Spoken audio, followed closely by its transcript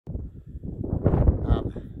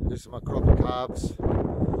There's my crop of calves, so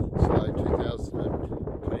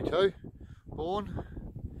 2022 born.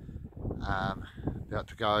 About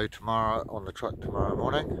to go tomorrow on the truck tomorrow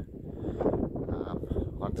morning.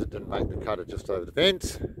 Ones that didn't make the cut are just over the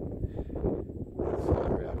fence. So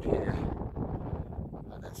around here,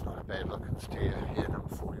 and that's not a bad looking steer here,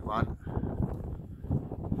 number 41.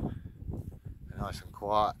 They're nice and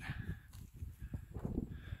quiet.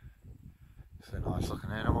 It's a nice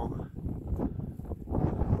looking animal.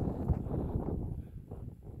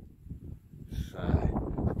 So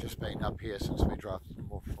I've just been up here since we drafted them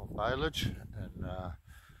off from Bailage in a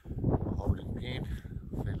holding pen,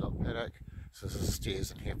 feedlot paddock. So this is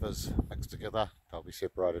steers and heifers mixed together. They'll be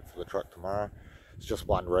separated for the truck tomorrow. It's just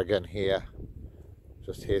one rig in here,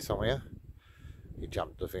 just here somewhere. He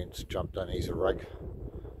jumped the fence, jumped in, he's a rig.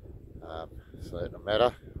 So that doesn't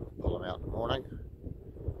matter, pull him out in the morning.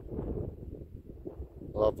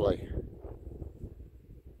 Lovely.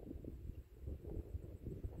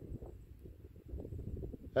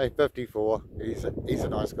 Hey, 54, he's a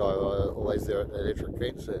nice guy, always there at the electric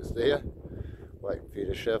fence that's there, waiting for you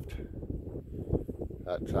to shift.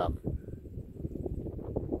 But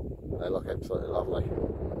they look absolutely lovely.